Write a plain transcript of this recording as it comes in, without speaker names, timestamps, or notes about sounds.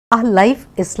Our life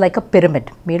is like a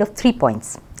pyramid made of 3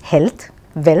 points: health,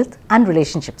 wealth and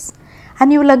relationships.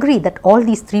 And you will agree that all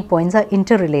these 3 points are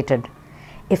interrelated.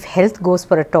 If health goes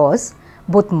for a toss,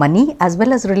 both money as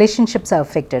well as relationships are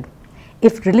affected.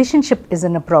 If relationship is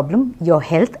in a problem, your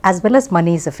health as well as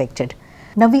money is affected.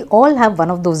 Now we all have one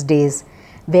of those days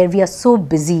where we are so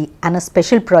busy and a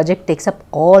special project takes up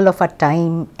all of our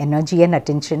time, energy and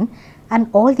attention, and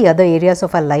all the other areas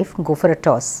of our life go for a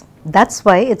toss. That's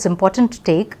why it's important to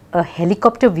take a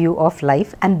helicopter view of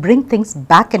life and bring things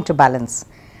back into balance.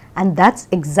 And that's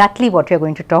exactly what we're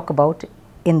going to talk about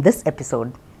in this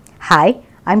episode. Hi,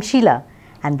 I'm Sheila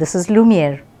and this is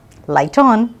Lumiere. Light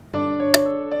on!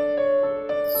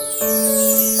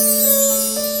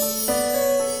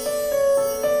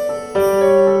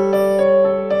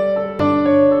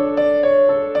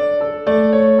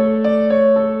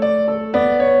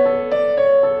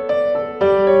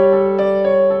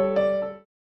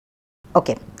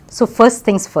 Okay, so first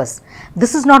things first,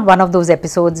 this is not one of those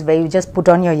episodes where you just put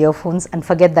on your earphones and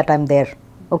forget that I'm there,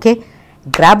 okay?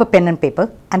 Grab a pen and paper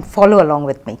and follow along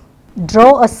with me.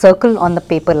 Draw a circle on the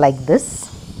paper like this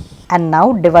and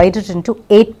now divide it into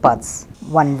 8 parts.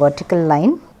 One vertical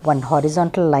line, one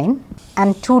horizontal line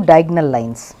and 2 diagonal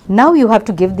lines. Now you have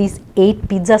to give these 8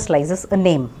 pizza slices a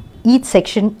name. Each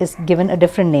section is given a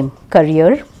different name: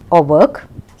 career or work,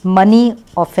 money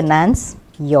or finance,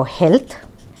 your health,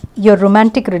 your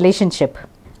romantic relationship,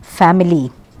 family,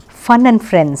 fun and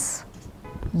friends,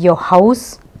 your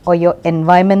house or your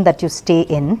environment that you stay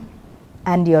in,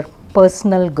 and your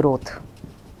personal growth.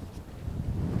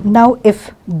 Now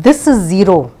if this is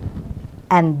 0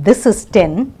 and this is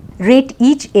 10, rate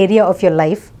each area of your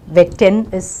life where 10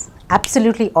 is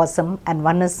absolutely awesome and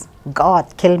 1 is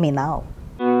God, kill me now.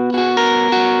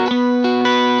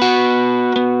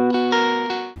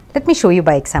 Let me show you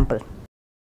by example.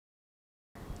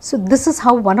 So this is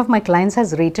how one of my clients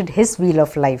has rated his wheel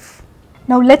of life.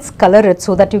 Now let's color it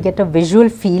so that you get a visual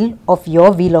feel of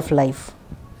your wheel of life.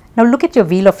 Now look at your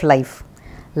wheel of life.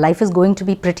 Life is going to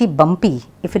be pretty bumpy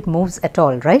if it moves at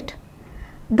all, right?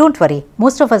 Don't worry,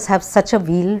 most of us have such a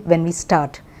wheel when we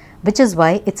start, which is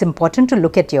why it's important to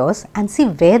look at yours and see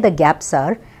where the gaps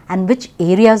are and which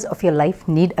areas of your life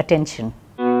need attention.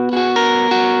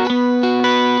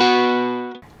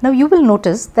 Now you will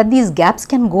notice that these gaps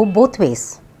can go both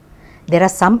ways. There are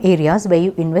some areas where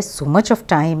you invest so much of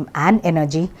time and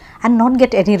energy and not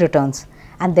get any returns,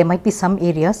 and there might be some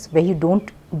areas where you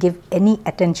don't give any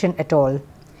attention at all.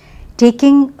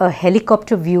 Taking a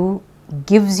helicopter view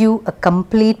gives you a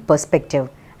complete perspective,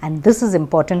 and this is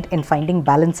important in finding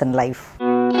balance in life.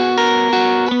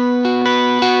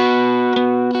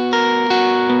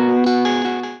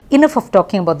 Enough of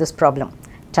talking about this problem.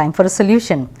 Time for a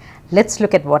solution. Let's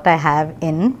look at what I have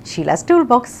in Sheila's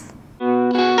toolbox.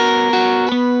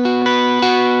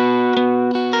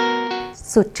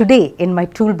 So today in my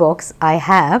toolbox I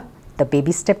have the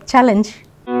baby step challenge.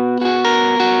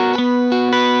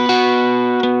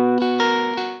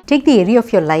 Take the area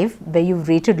of your life where you've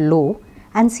rated low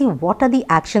and see what are the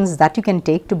actions that you can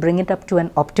take to bring it up to an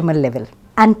optimal level.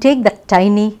 And take that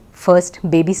tiny first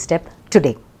baby step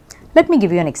today. Let me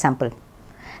give you an example.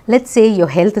 Let's say your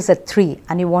health is at 3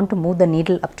 and you want to move the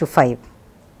needle up to 5.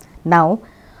 Now,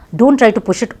 don't try to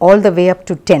push it all the way up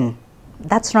to 10.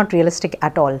 That's not realistic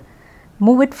at all.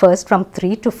 Move it first from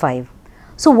 3 to 5.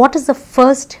 So what is the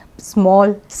first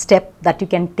small step that you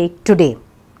can take today?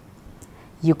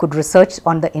 You could research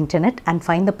on the internet and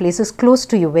find the places close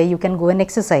to you where you can go and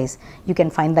exercise. You can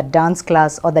find the dance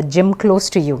class or the gym close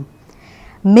to you.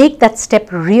 Make that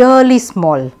step really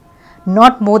small,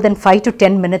 not more than 5 to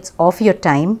 10 minutes of your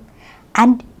time,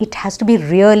 and it has to be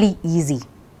really easy.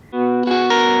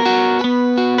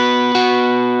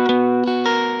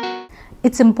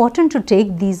 It's important to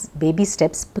take these baby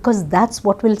steps because that's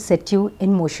what will set you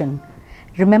in motion.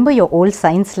 Remember your old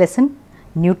science lesson,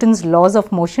 Newton's laws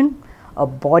of motion? A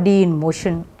body in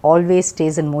motion always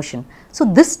stays in motion. So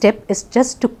this step is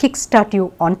just to kickstart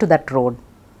you onto that road.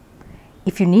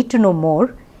 If you need to know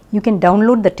more, you can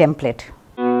download the template.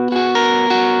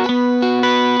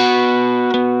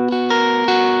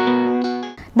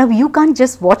 Now you can't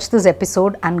just watch this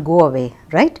episode and go away,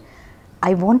 right?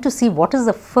 I want to see what is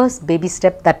the first baby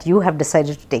step that you have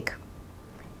decided to take.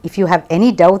 If you have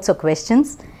any doubts or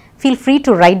questions, feel free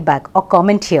to write back or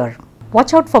comment here.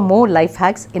 Watch out for more life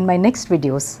hacks in my next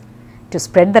videos. To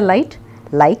spread the light,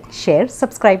 like, share,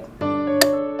 subscribe.